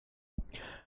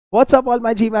What's up all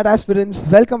my GMAT aspirants?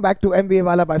 Welcome back to MBA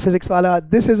Wallah by Physics Wallah.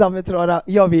 This is Amit Rohra,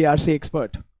 your VRC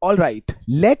expert. Alright,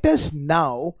 let us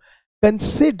now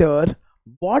consider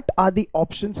what are the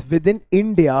options within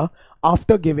India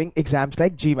after giving exams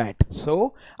like GMAT.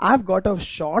 So I've got a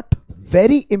short,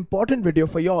 very important video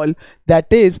for you all,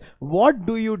 that is what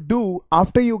do you do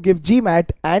after you give GMAT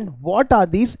and what are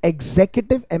these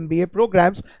Executive MBA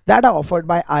programs that are offered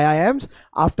by IIMs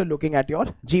after looking at your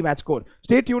GMAT score.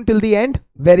 Stay tuned till the end,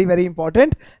 very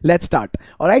important. Let's start.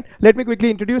 Alright, let me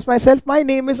quickly introduce myself. My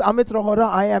name is Amit Rohra.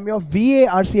 I am your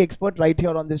VARC expert right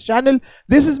here on this channel.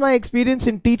 This is my experience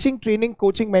in teaching, training,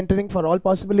 coaching, mentoring for all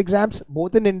possible exams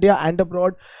both in India and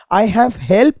abroad. I have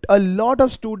helped a lot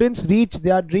of students reach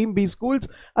their dream B schools,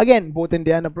 again both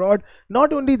India and abroad.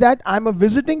 Not only that, I'm a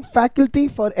visiting faculty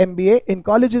for MBA in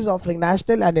colleges offering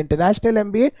national and international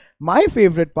MBA. My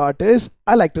favorite part is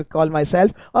I like to call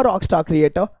myself a rockstar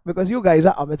creator because you guys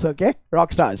are Amit's okay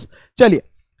rock stars. Chaliye,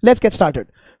 let's get started.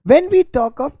 When we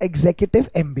talk of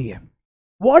Executive MBA,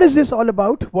 what is this all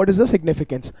about? What is the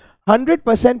significance?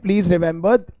 100% please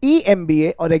remember,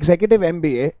 EMBA or Executive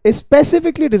MBA is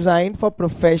specifically designed for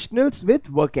professionals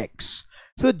with WorkX.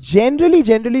 So generally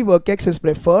WorkX is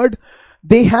preferred.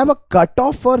 They have a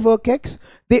cutoff for WorkX.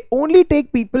 They only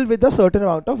take people with a certain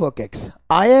amount of WorkX.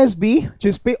 ISB,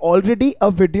 जिसपे already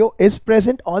a video is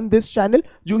present on this channel.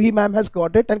 Juhi ma'am has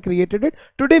got it and created it.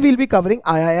 Today we'll be covering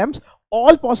IIMs,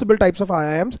 all possible types of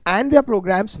IIMs and their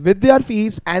programs with their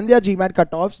fees and their GMAT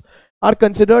cutoffs are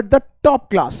considered the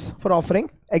top class for offering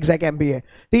Exec-MBA.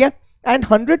 Okay? And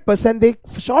 100% they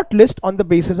shortlist on the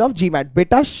basis of GMAT.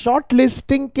 Beta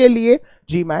shortlisting के लिए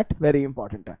GMAT very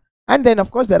important है. And then of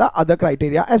course there are other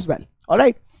criteria as well.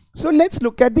 Alright, so let's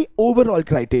look at the overall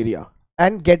criteria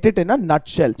and get it in a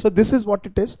nutshell. So this is what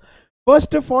it is.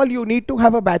 First of all, you need to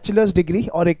have a bachelor's degree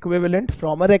or equivalent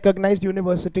from a recognized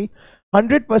university.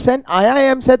 100%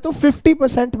 IIM se to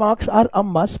 50% marks are a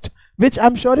must, which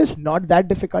I'm sure is not that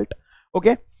difficult.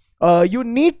 Okay, you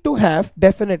need to have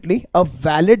definitely a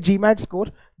valid GMAT score.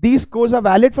 These scores are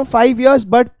valid for 5 years,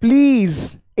 but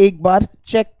please एक बार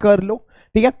check कर लो.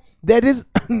 Okay? There is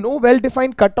no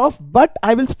well-defined cutoff, but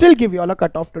I will still give you all a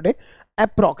cutoff today,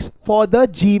 approx for the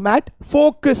GMAT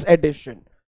Focus Edition,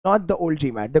 not the old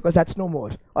GMAT, because that's no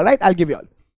more. Alright, I'll give you all.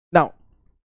 Now,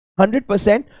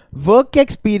 100% work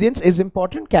experience is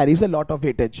important, carries a lot of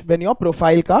weightage when your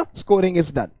profile ka scoring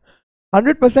is done.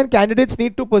 100% candidates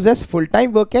need to possess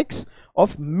full-time WorkX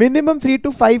of minimum 3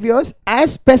 to 5 years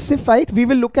as specified. We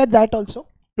will look at that also.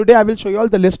 Today I will show you all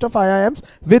the list of IIMs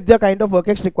with their kind of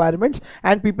WorkX requirements,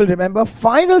 and people remember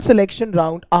final selection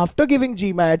round after giving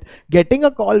GMAT, getting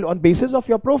a call on basis of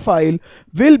your profile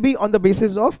will be on the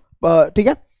basis of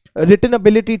written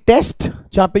ability test,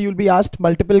 जहाँ पे you'll be asked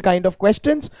multiple kind of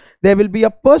questions. There will be a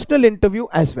personal interview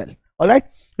as well. Alright,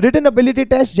 written ability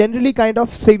test generally kind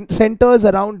of centers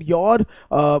around your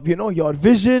your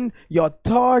vision, your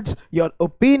thoughts, your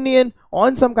opinion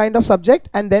on some kind of subject,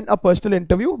 and then a personal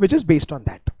interview which is based on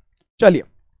that. Chaliye,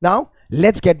 now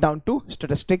let's get down to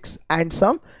statistics and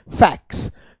some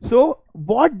facts. So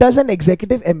what does an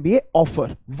Executive MBA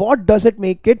offer? What does it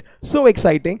make it so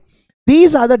exciting?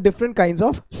 These are the different kinds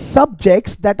of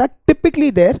subjects that are typically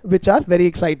there which are very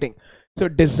exciting. So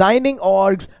designing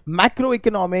orgs,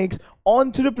 macroeconomics,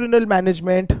 entrepreneurial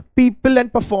management, people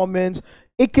and performance,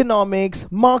 economics,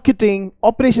 marketing,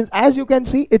 operations. As you can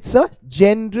see, it's a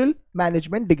general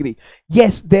management degree.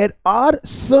 Yes, there are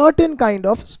certain kind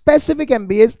of specific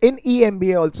MBAs in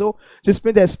EMBA also. Just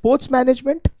there's sports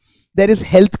management, there is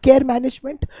healthcare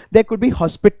management, there could be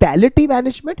hospitality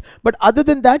management, but other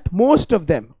than that, most of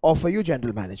them offer you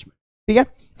general management. Okay?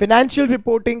 Financial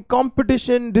reporting,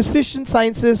 competition, decision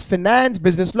sciences, finance,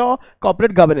 business law,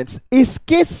 corporate governance.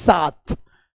 इसके साथ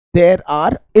there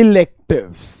are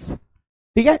electives.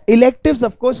 Okay? Electives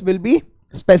of course will be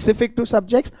specific to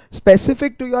subjects,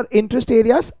 specific to your interest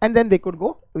areas, and then they could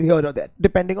go here or there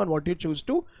depending on what you choose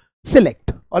to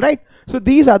select. Alright, so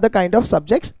these are the kind of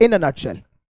subjects in a nutshell.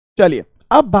 चलिए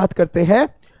अब बात करते हैं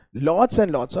lots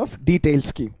and lots of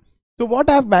details की. So what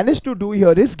I have managed to do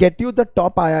here is get you the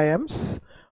top IIMs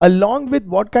along with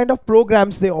what kind of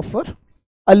programs they offer,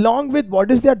 along with what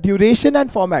is their duration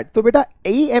and format. So beta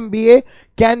EMBA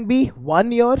can be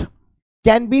 1 year,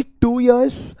 can be 2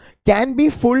 years, can be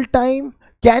full time,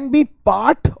 can be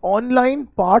part online,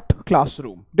 part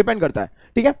classroom. Depend करता है,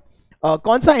 ठीक है?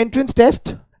 कौन सा entrance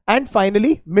test, and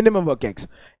finally minimum WorkX.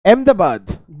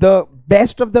 Ahmedabad, the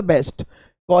best of the best,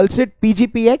 calls it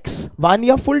PGPX, 1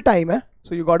 year full time है.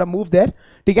 So you gotta move there.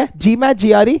 Okay? GMAT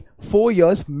GRE 4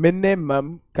 years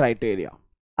minimum criteria.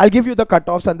 I'll give you the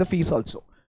cutoffs and the fees also.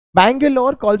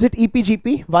 Bangalore calls it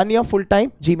EPGP, 1 year full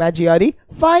time, GMAT GRE,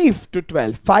 5 to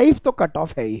 12, 5 तो cut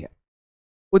off है ही है.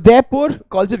 Udaipur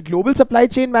calls it Global Supply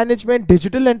Chain Management,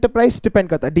 Digital Enterprise, depend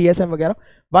करता है, DSM वगैरह,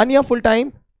 1 year full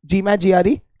time, GMAT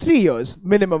GRE, 3 years,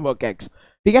 minimum work ex.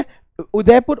 ठीक है.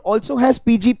 Udaipur also has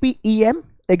PGP EM,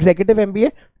 Executive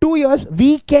MBA, 2 years,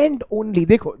 weekend only.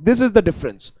 देखो, this is the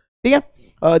difference. ठीक है.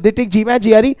 They take GMAT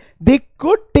GRE, they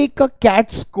could take a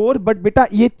CAT score, but बेटा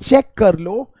ये check कर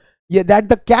लो, yeah, that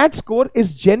the CAT score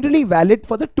is generally valid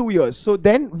for the 2 years. So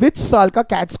then which साल का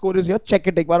CAT score is here? Check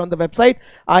it एक बार on the website.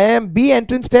 IIMB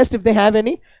entrance test if they have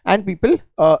any, and people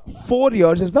 4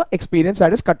 years is the experience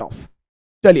that is cut off.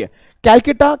 चलिए.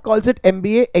 Calcutta calls it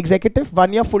MBA Executive,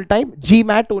 1 year full time,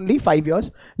 GMAT only, 5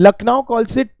 years. Lucknow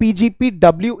calls it PGP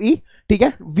WE, ठीक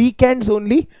है, weekends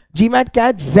only, GMAT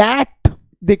CAT ZAT,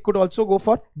 they could also go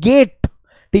for GATE,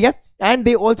 ठीक है, and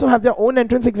they also have their own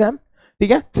entrance exam,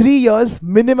 ठीक है, 3 years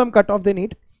minimum cutoff they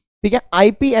need, ठीक है.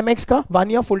 IPMX का 1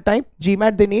 year full time,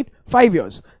 GMAT they need 5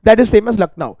 years, that is same as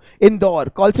Lucknow. Indore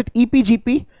calls it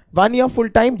EPGP, 1 year full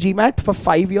time, GMAT for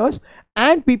 5 years,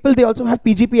 and people they also have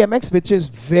PGPMX, which is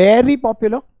very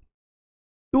popular,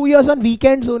 2 years on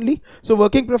weekends only, so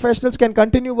working professionals can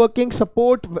continue working,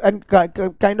 support and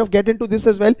kind of get into this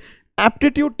as well.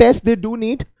 Aptitude test they do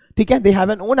need, ठीक है, they have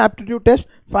an own aptitude test,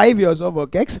 5 years of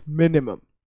work ex minimum.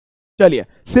 चलिए.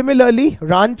 Similarly,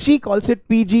 Ranchi calls it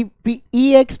PGP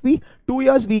EXP, 2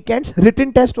 years weekends,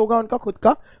 written test होगा उनका खुद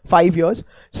का, 5 years.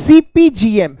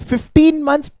 CPGM 15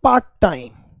 months part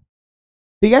time,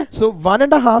 ठीक है, so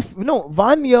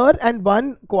 1 year and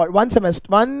one semester,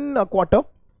 1 quarter,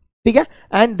 ठीक है,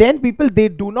 and then people they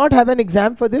do not have an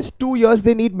exam for this, 2 years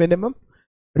they need minimum.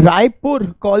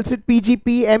 Raipur calls it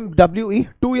PGPMWE,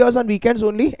 2 years on weekends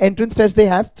only, entrance test they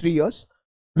have 3 years.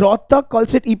 Rohtak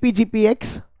calls it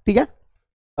EPGPX, ठीक है,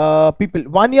 people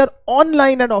 1 year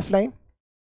online and offline,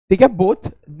 ठीक है,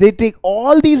 both they take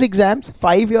all these exams,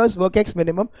 5 years work ex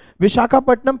minimum.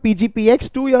 Vishakhapatnam PGPX,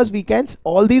 2 years weekends,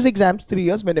 all these exams 3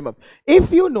 years minimum.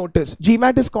 If you notice,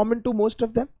 GMAT is common to most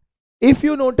of them. If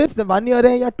you notice the 1 year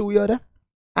है या 2 year है,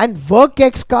 and work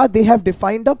ex का they have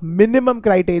defined a minimum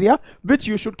criteria which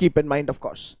you should keep in mind, of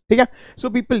course, ठीक है. So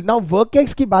people, now work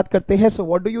ex की बात करते हैं. So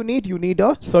what do you need? You need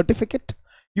a certificate,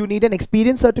 you need an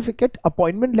experience certificate,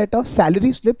 appointment letter,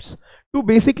 salary slips to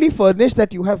basically furnish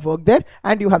that you have worked there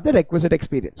and you have the requisite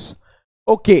experience.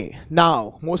 Okay,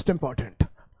 now most important,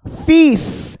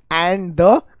 fees and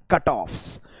the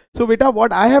cutoffs. So beta,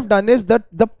 what I have done is that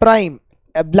the prime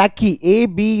black key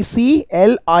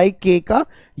ABCLIK का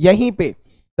यहीं पे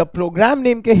the program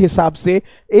name के हिसाब से,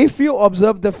 if you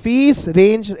observe the fees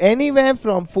range anywhere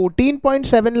from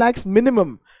 14.7 lakhs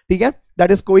minimum, ठीक है,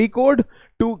 that is COI code,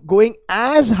 to going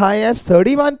as high as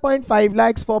 31.5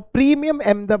 lakhs for premium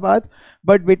Ahmedabad.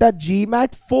 But beta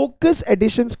GMAT Focus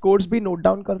Edition Scores भी note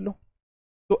down कर लो.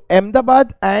 So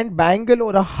Ahmedabad and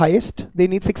Bangalore are highest, they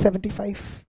need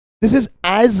 675. This is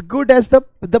as good as the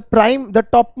prime, the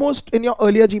topmost in your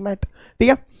earlier GMAT, ठीक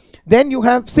है. Then you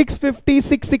have 650,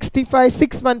 665,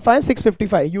 615,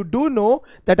 655. You do know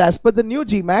that as per the new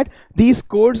GMAT, these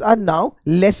scores are now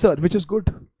lesser, which is good,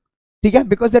 ठीक है,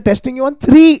 because they're testing you on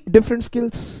 3 different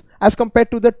skills as compared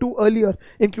to the 2 earlier,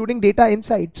 including data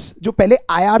insights, जो पहले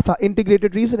IR था,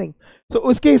 integrated reasoning. So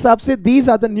उसके हिसाब से these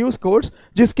are the new scores,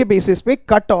 जिसके basis पे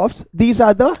cutoffs, these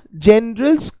are the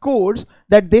general scores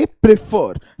that they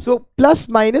prefer. So plus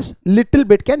minus little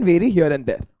bit can vary here and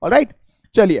there. All right.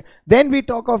 चलिए. Then we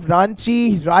talk of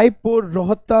Ranchi, Raipur,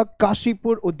 Rohtak,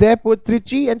 Kashipur, Udaipur,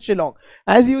 Trichy and Shillong.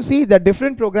 As you see, the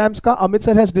different programs ka Amit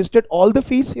sir has listed all the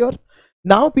fees here.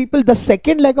 Now people, the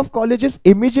second leg of colleges,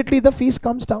 immediately the fees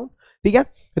comes down, ठीक है,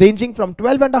 ranging from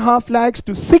 12.5 lakhs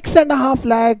to 6.5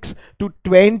 lakhs to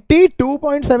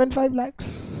 22.75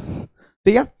 lakhs,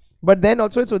 ठीक है. But then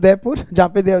also it's Udaipur, जहाँ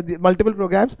पे there are multiple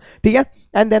programs, ठीक है.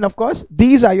 And then of course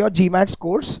these are your GMAT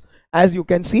scores, as you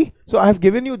can see. So I have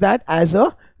given you that as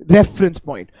a reference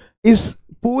point. इस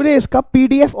पूरे इसका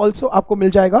PDF also आपको मिल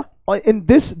जाएगा, और in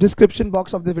this description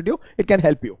box of the video it can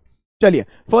help you. चलिए,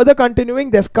 further continuing,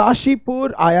 there's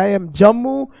Kashipur, IIM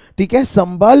Jammu, ठीक है,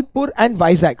 Sambalpur and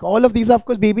Vizag. All of these are of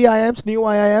course baby IIMs, new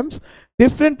IIMs,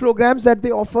 different programs that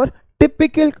they offer.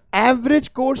 Typical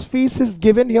average course fees is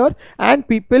given here, and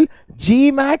people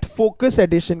GMAT Focus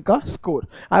Edition का score.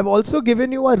 I've also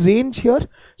given you a range here.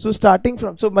 So starting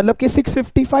from, so मतलब के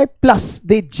 655 plus,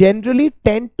 they generally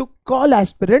tend to call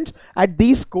aspirants at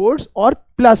these scores or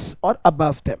plus or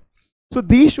above them. So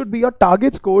these should be your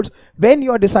target scores when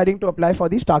you are deciding to apply for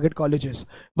these target colleges.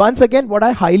 Once again, what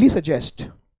I highly suggest,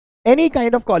 any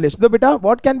kind of college, the beta,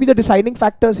 what can be the deciding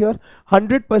factors here?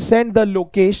 100% the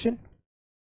location,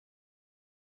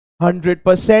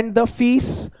 100% the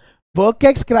fees,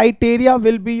 work-x criteria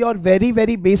will be your very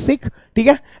very basic, ठीक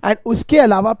है, and उसके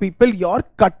अलावा people your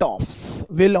cut offs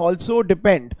will also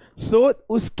depend. सो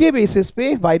उसके basis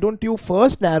पे why don't you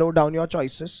first narrow down your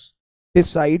choices,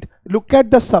 decide, look at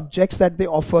the subjects that they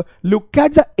offer, look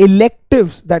at the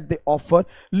electives that they offer,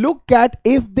 look at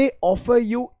if they offer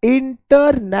you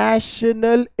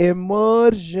international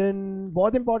immersion.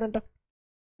 बहुत important है,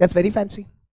 that's very fancy.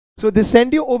 So they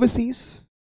send you overseas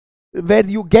where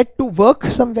you get to work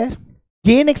somewhere,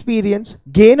 gain experience,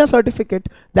 gain a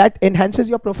certificate that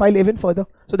enhances your profile even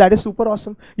further. So that is super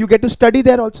awesome. You get to study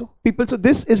there also, people. So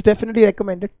this is definitely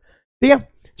recommended. Yeah,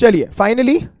 chaliye,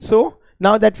 finally, so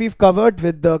now that we've covered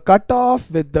with the cutoff,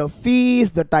 with the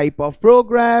fees, the type of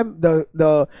program,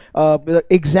 the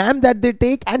exam that they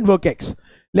take, and work-ex,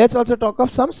 let's also talk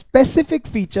of some specific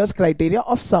features, criteria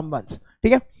of some ones.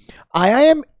 ठीक है,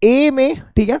 IIMA में,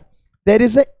 ठीक है, there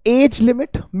is a age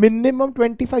limit, minimum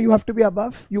 25, you have to be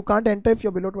above, you can't enter if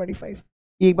you're below 25.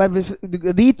 एक बार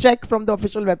recheck from the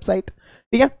official website.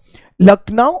 ठीक है,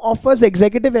 Lucknow offers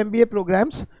executive MBA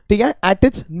programs, ठीक है, at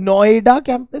its Noida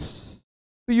campus.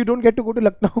 So you don't get to go to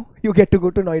Lucknow, you get to go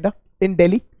to Noida in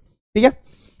Delhi. ठीक है,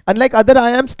 unlike other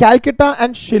IIMs, Calcutta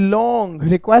and Shillong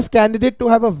requires candidate to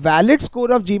have a valid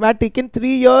score of GMAT taken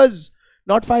 3 years,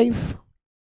 not 5.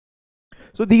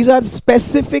 So these are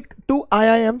specific to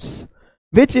IIMs,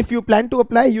 which if you plan to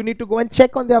apply, you need to go and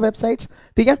check on their websites.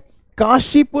 ठीक है,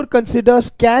 Kashipur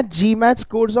considers CAT GMAT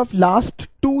scores of last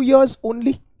 2 years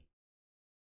only,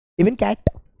 even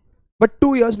CAT, but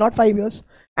 2 years, not 5 years.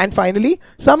 And finally,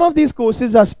 some of these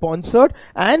courses are sponsored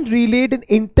and relayed in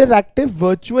interactive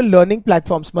virtual learning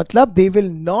platforms. Matlab, they will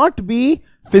not be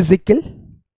physical,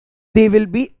 they will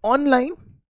be online,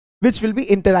 which will be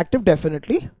interactive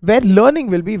definitely, where learning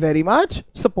will be very much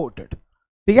supported.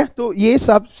 ठीक है, तो ये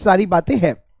सब सारी बातें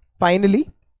हैं. Finally,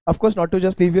 of course, not to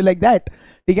just leave you like that,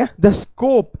 ठीक है, the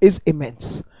scope is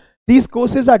immense. These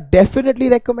courses are definitely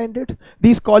recommended.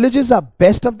 These colleges are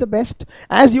best of the best.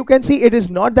 As you can see, it is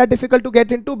not that difficult to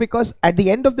get into, because at the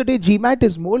end of the day, GMAT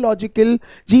is more logical.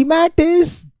 GMAT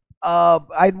is,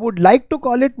 I would like to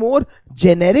call it more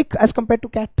generic as compared to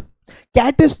CAT.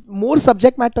 CAT is more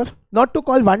subject matter, not to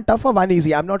call one tough or one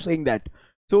easy. I'm not saying that.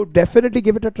 So definitely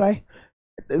give it a try.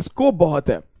 Scope बहुत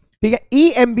है. ठीक है,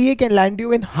 EMBA can land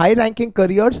you in high ranking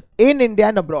careers in India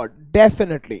and abroad.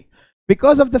 Definitely.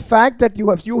 Because of the fact that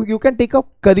you can take a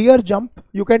career jump,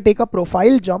 you can take a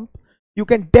profile jump, you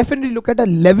can definitely look at a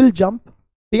level jump.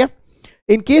 Yeah?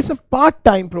 In case of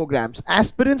part-time programs,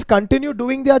 aspirants continue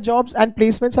doing their jobs and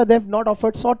placements are they've not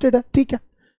offered, sorted. Okay?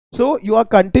 So you are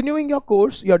continuing your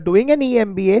course, you're doing an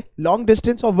EMBA, long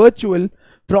distance or virtual,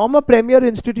 from a premier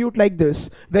institute like this,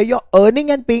 where you're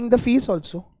earning and paying the fees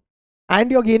also, and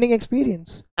you're gaining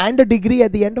experience and a degree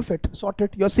at the end of it, sorted.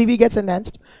 Your CV gets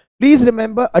enhanced. Please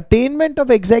remember, attainment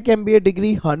of Exec-MBA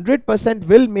degree 100%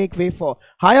 will make way for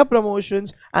higher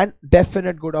promotions and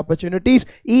definite good opportunities.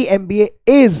 EMBA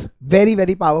is very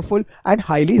very powerful and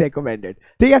highly recommended.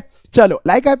 ठीक है, चलो,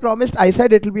 like I promised, I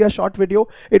said it will be a short video.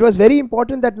 It was very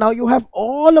important that now you have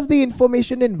all of the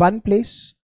information in one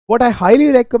place. What I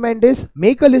highly recommend is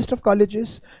make a list of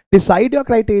colleges, decide your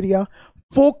criteria,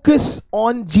 focus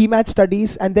on GMAT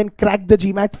studies, and then crack the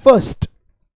GMAT first.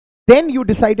 Then you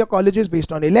decide your colleges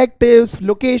based on electives,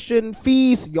 location,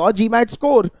 fees, your GMAT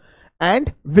score,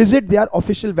 and visit their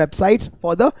official websites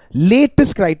for the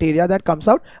latest criteria that comes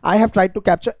out. I have tried to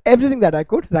capture everything that I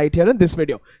could right here in this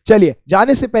video. चलिए,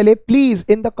 जाने से पहले please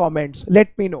in the comments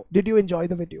let me know, did you enjoy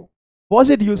the video? Was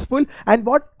it useful? And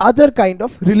what other kind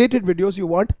of related videos you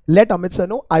want? Let Amit Sir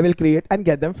know. I will create and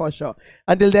get them for sure.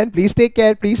 Until then, please take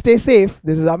care, please stay safe.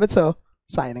 This is Amit Sir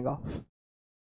signing off.